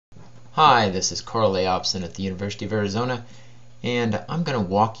Hi, this is Carl Leopson at the University of Arizona, and I'm going to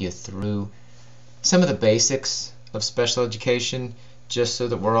walk you through some of the basics of special education just so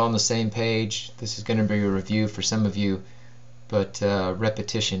that we're all on the same page. This is going to be a review for some of you, but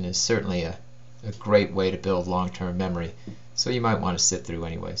repetition is certainly a great way to build long-term memory, so you might want to sit through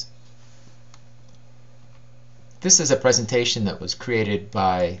anyways. This is a presentation that was created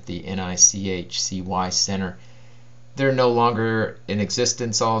by the NICHCY Center. They're no longer in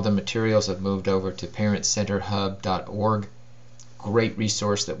existence. All of the materials have moved over to parentcenterhub.org. Great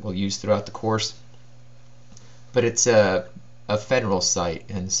resource that we'll use throughout the course. But it's a federal site,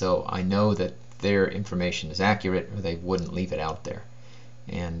 and so I know that their information is accurate or they wouldn't leave it out there.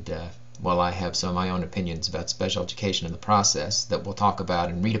 And while I have some of my own opinions about special education and the process that we'll talk about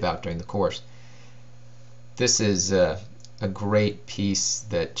and read about during the course, this is a great piece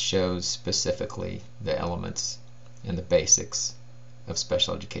that shows specifically the elements and the basics of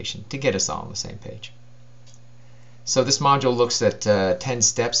special education to get us all on the same page. So this module looks at 10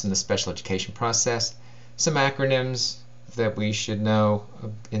 steps in the special education process, some acronyms that we should know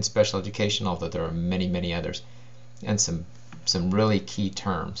in special education, although there are many others, and some really key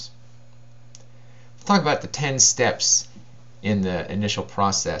terms. We'll talk about the 10 steps in the initial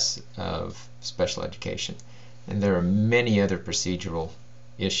process of special education, and there are many other procedural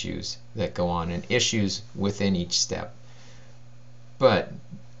issues that go on and issues within each step. But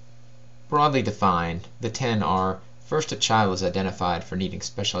broadly defined, the 10 are: first, a child is identified for needing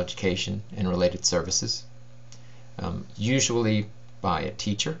special education and related services, usually by a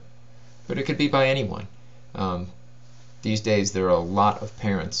teacher, but it could be by anyone. These days there are a lot of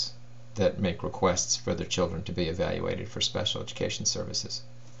parents that make requests for their children to be evaluated for special education services.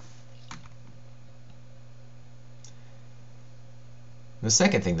 The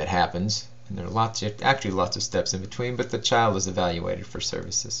second thing that happens, and there are actually lots of steps in between, but the child is evaluated for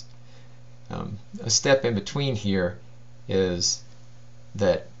services. A step in between here is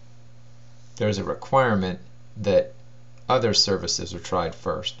that there's a requirement that other services are tried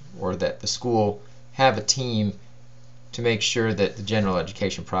first, or that the school have a team to make sure that the general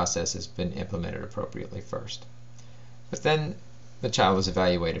education process has been implemented appropriately first. But then the child is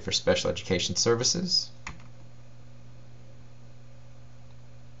evaluated for special education services.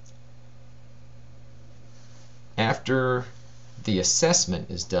 After the assessment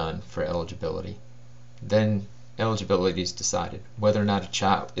is done for eligibility, then eligibility is decided, whether or not a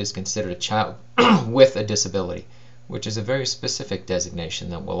child is considered a child with a disability, which is a very specific designation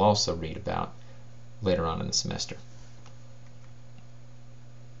that we'll also read about later on in the semester.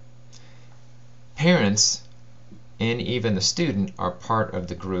 Parents and even the student are part of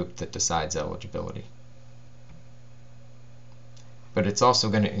the group that decides eligibility. But it's also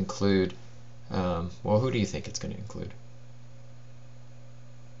going to include well, who do you think it's going to include?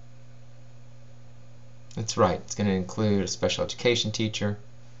 That's right, it's going to include a special education teacher,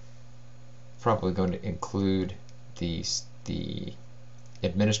 probably going to include the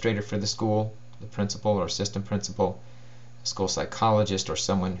administrator for the school, the principal or assistant principal, a school psychologist, or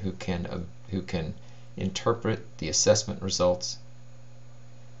someone who can interpret the assessment results,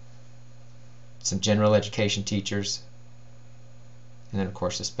 some general education teachers, and then of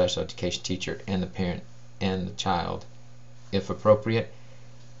course the special education teacher and the parent and the child if appropriate.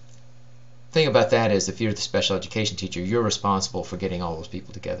 The thing about that is, if you're the special education teacher, you're responsible for getting all those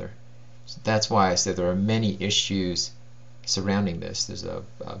people together. So that's why I said there are many issues surrounding this. There's a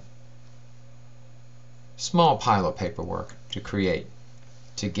small pile of paperwork to create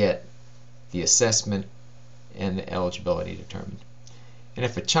to get the assessment and the eligibility determined. And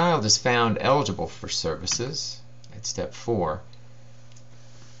if a child is found eligible for services at step 4,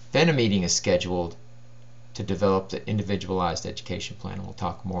 then a meeting is scheduled to develop the individualized education plan, and we'll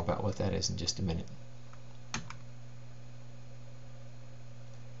talk more about what that is in just a minute.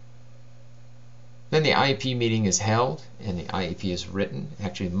 Then the IEP meeting is held and the IEP is written.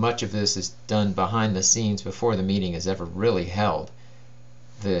 Actually, much of this is done behind the scenes before the meeting is ever really held.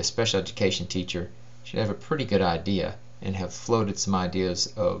 The special education teacher should have a pretty good idea and have floated some ideas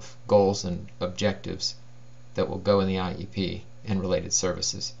of goals and objectives that will go in the IEP and related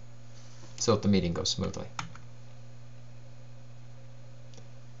services, so that the meeting goes smoothly.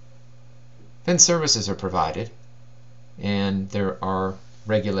 Then services are provided, and there are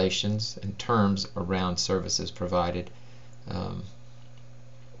regulations and terms around services provided.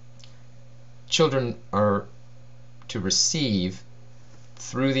 Children are to receive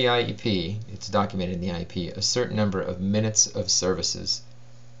through the IEP, it's documented in the IEP, a certain number of minutes of services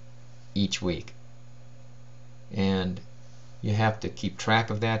each week. And you have to keep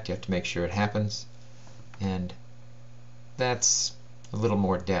track of that. You have to make sure it happens. And that's a little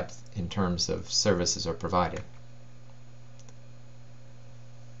more depth in terms of services are provided.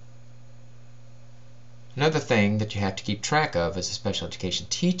 Another thing that you have to keep track of as a special education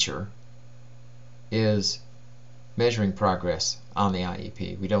teacher is measuring progress on the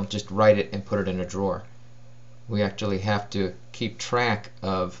IEP. We don't just write it and put it in a drawer. We actually have to keep track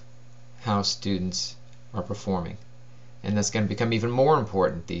of how students are performing. And that's going to become even more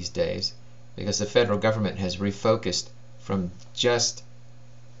important these days because the federal government has refocused from just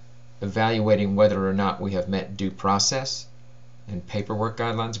evaluating whether or not we have met due process and paperwork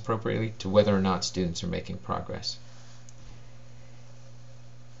guidelines appropriately to whether or not students are making progress.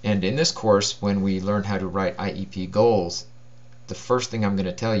 And in this course, when we learn how to write IEP goals, the first thing I'm going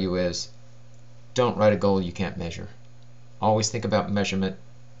to tell you is don't write a goal you can't measure. Always think about measurement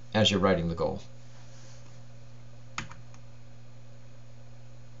as you're writing the goal.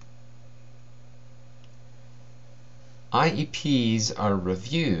 IEPs are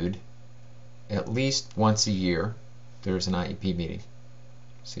reviewed at least once a year. There's an IEP meeting.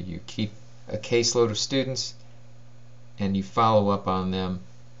 So you keep a caseload of students and you follow up on them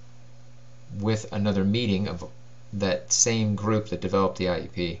with another meeting of that same group that developed the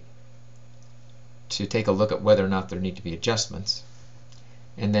IEP to take a look at whether or not there need to be adjustments.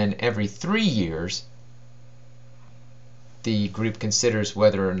 And then every 3 years the group considers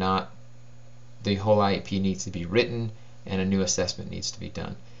whether or not the whole IEP needs to be written and a new assessment needs to be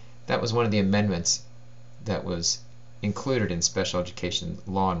done. That was one of the amendments that was included in special education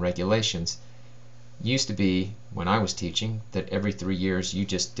law and regulations. Used to be, when I was teaching, that every 3 years you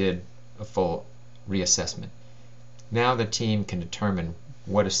just did a full reassessment. Now the team can determine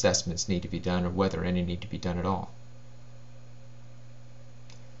what assessments need to be done or whether any need to be done at all.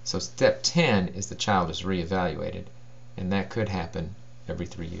 So step 10 is the child is reevaluated, and that could happen every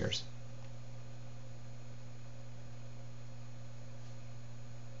 3 years.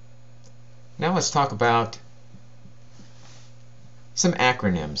 Now let's talk about some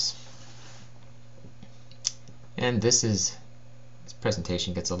acronyms. And this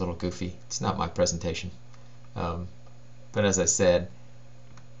presentation gets a little goofy. It's not my presentation. But as I said,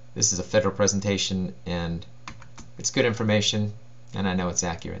 this is a federal presentation and it's good information and I know it's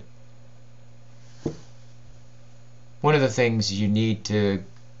accurate. One of the things you need to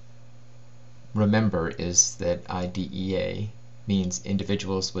remember is that IDEA means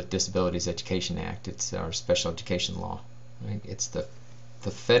Individuals with Disabilities Education Act. It's our special education law. Right? It's the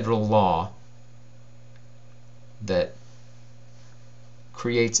federal law that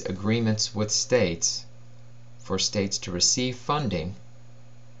creates agreements with states for states to receive funding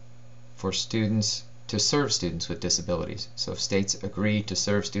for students to serve students with disabilities. So if states agree to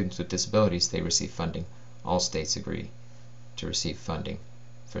serve students with disabilities, they receive funding. All states agree to receive funding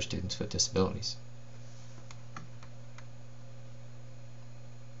for students with disabilities.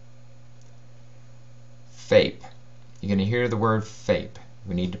 FAPE. You're going to hear the word FAPE.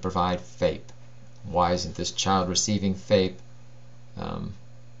 We need to provide FAPE. Why isn't this child receiving FAPE?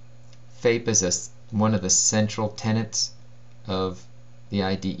 FAPE is one of the central tenets of the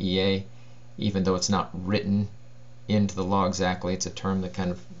IDEA, even though it's not written into the law exactly. It's a term that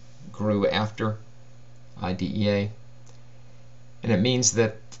kind of grew after IDEA. And it means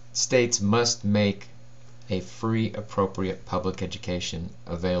that states must make a free, appropriate public education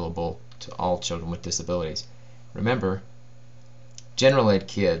available to all children with disabilities. Remember, general ed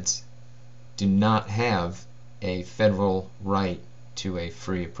kids do not have a federal right to a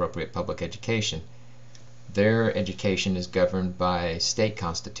free, appropriate public education. Their education is governed by state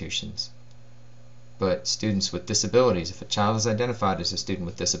constitutions. But students with disabilities, if a child is identified as a student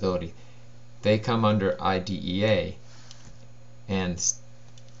with disability, they come under IDEA, and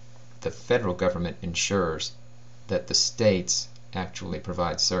the federal government ensures that the states actually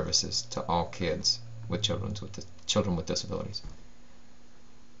provide services to all kids with children with disabilities.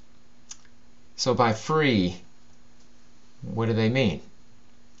 So by free, what do they mean?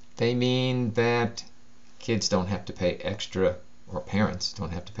 They mean that kids don't have to pay extra, or parents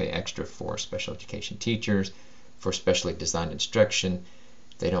don't have to pay extra for special education teachers, for specially designed instruction.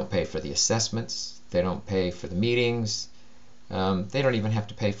 They don't pay for the assessments. They don't pay for the meetings. They don't even have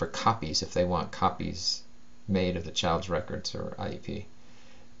to pay for copies if they want copies made of the child's records or IEP.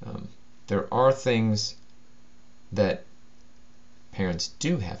 There are things that parents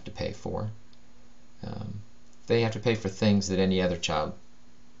do have to pay for. They have to pay for things that any other child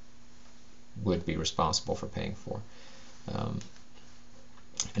would be responsible for paying for.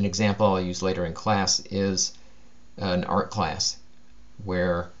 An example I'll use later in class is an art class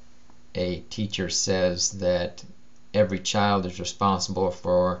where a teacher says that every child is responsible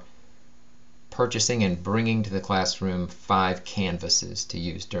for purchasing and bringing to the classroom 5 canvases to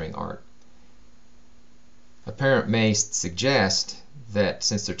use during art. A parent may suggest that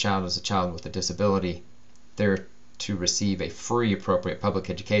since their child is a child with a disability, they're to receive a free appropriate public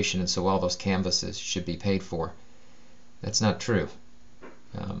education, and so all those canvases should be paid for. That's not true.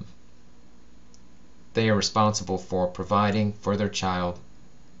 They are responsible for providing for their child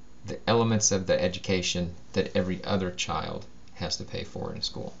the elements of the education that every other child has to pay for in a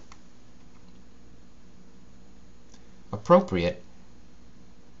school. Appropriate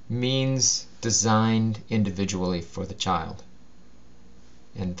means designed individually for the child,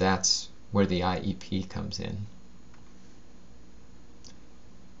 and that's where the IEP comes in.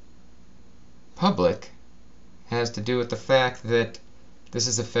 Public has to do with the fact that this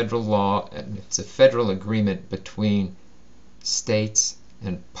is a federal law, and it's a federal agreement between states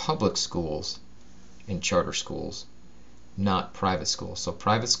and public schools and charter schools, not private schools. So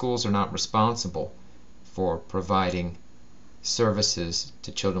private schools are not responsible for providing services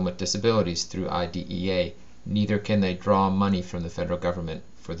to children with disabilities through IDEA. Neither can they draw money from the federal government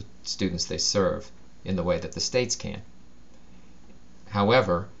for the students they serve in the way that the states can.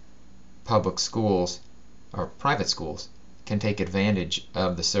 However, public schools or private schools can take advantage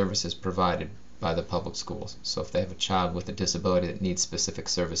of the services provided by the public schools. So if they have a child with a disability that needs specific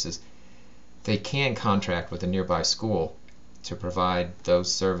services, they can contract with a nearby school to provide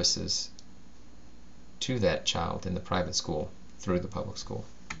those services to that child in the private school through the public school.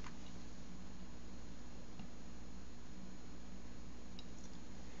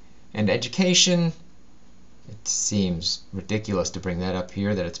 And education, it seems ridiculous to bring that up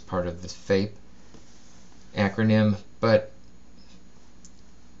here, that it's part of the FAPE acronym, but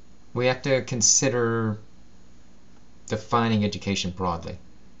we have to consider defining education broadly,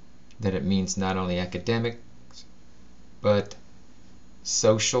 that it means not only academic, but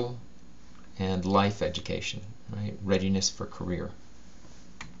social and life education, right? Readiness for career.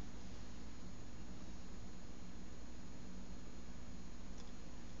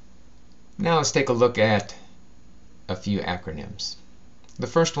 Now let's take a look at a few acronyms. The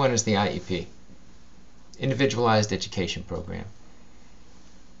first one is the IEP, Individualized Education Program.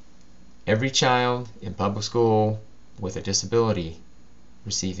 Every child in public school with a disability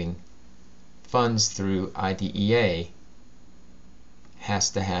receiving funds through IDEA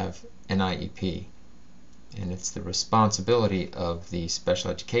has to have an IEP, and it's the responsibility of the special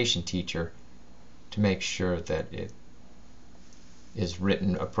education teacher to make sure that it is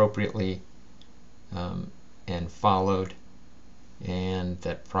written appropriately and followed, and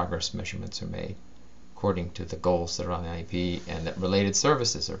that progress measurements are made according to the goals that are on the IEP, and that related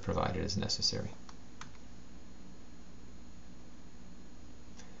services are provided as necessary.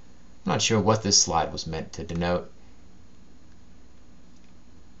 I'm not sure what this slide was meant to denote,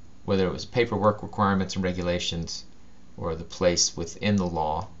 whether it was paperwork requirements and regulations or the place within the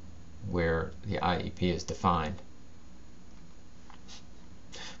law where the IEP is defined.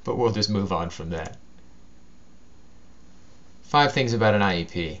 But we'll just move on from that. 5 things about an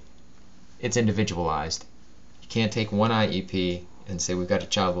IEP. It's individualized. You can't take one IEP and say we've got a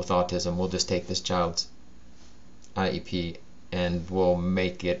child with autism, we'll just take this child's IEP and we'll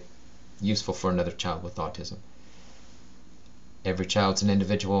make it useful for another child with autism. Every child's an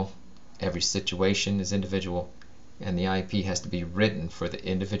individual, every situation is individual, and the IEP has to be written for the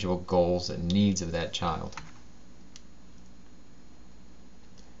individual goals and needs of that child.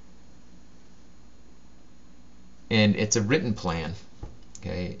 And it's a written plan.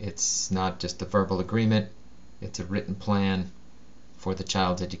 Okay, it's not just a verbal agreement, it's a written plan for the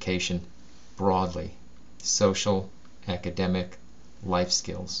child's education broadly. Social, academic, life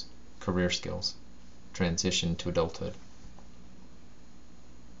skills, career skills, transition to adulthood.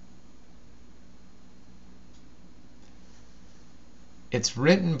 It's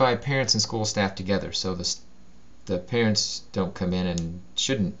written by parents and school staff together, so the parents don't come in and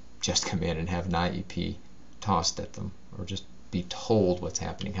shouldn't just come in and have an IEP tossed at them or just be told what's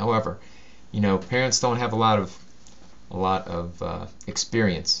happening. However, parents don't have a lot of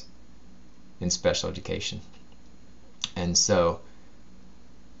experience in special education, and so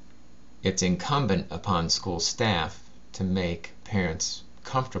it's incumbent upon school staff to make parents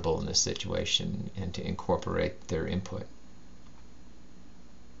comfortable in this situation and to incorporate their input.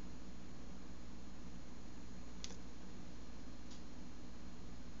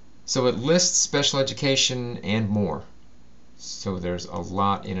 So it lists special education and more. So there's a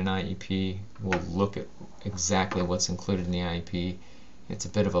lot in an IEP. We'll look at exactly what's included in the IEP. It's a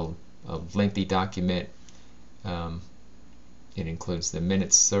bit of a lengthy document. It includes the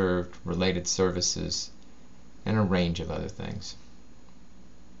minutes served, related services, and a range of other things.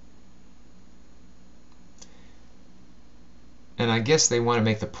 And I guess they want to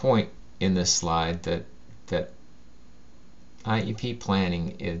make the point in this slide that IEP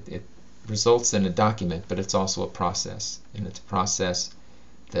planning, it results in a document, but it's also a process. And it's a process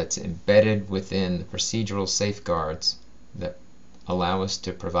that's embedded within the procedural safeguards that allow us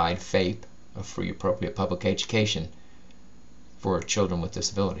to provide FAPE, a free appropriate public education, for children with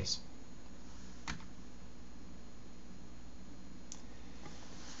disabilities.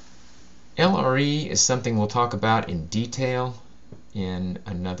 LRE is something we'll talk about in detail in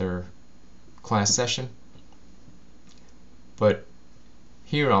another class session, but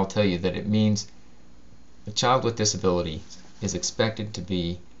here I'll tell you that it means a child with disability is expected to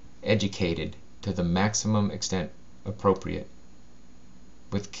be educated to the maximum extent appropriate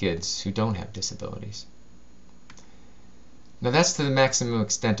with kids who don't have disabilities. Now that's to the maximum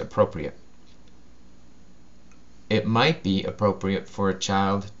extent appropriate. It might be appropriate for a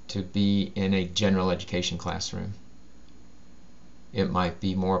child to be in a general education classroom. It might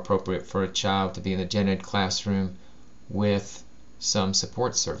be more appropriate for a child to be in a gen ed classroom with some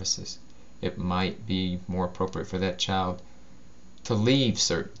support services. It might be more appropriate for that child to leave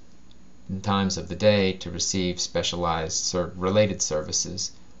certain times of the day to receive specialized related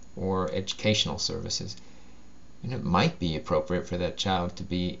services or educational services. And it might be appropriate for that child to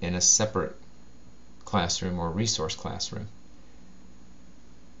be in a separate classroom or resource classroom.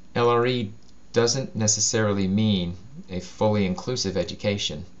 LRE doesn't necessarily mean a fully inclusive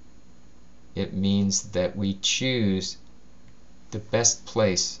education. It means that we choose the best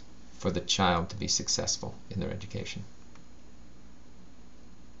place for the child to be successful in their education.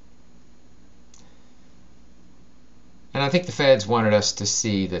 And I think the feds wanted us to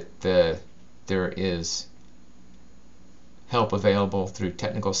see that there is help available through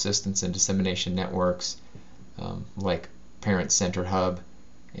technical assistance and dissemination networks like Parent Center Hub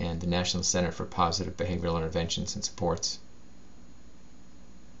and the National Center for Positive Behavioral Interventions and Supports.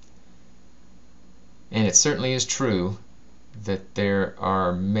 And it certainly is true that there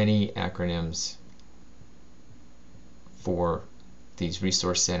are many acronyms for these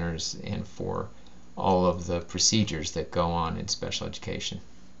resource centers and for all of the procedures that go on in special education.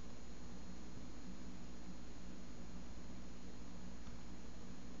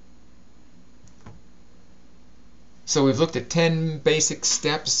 So we've looked at 10 basic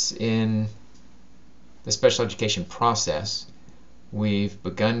steps in the special education process. We've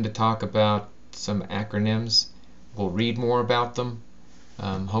begun to talk about some acronyms. We'll read more about them.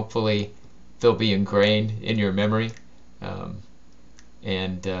 Hopefully they'll be ingrained in your memory. I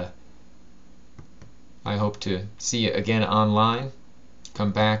hope to see you again online.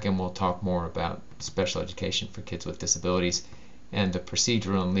 Come back and we'll talk more about special education for kids with disabilities and the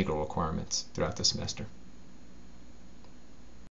procedural and legal requirements throughout the semester.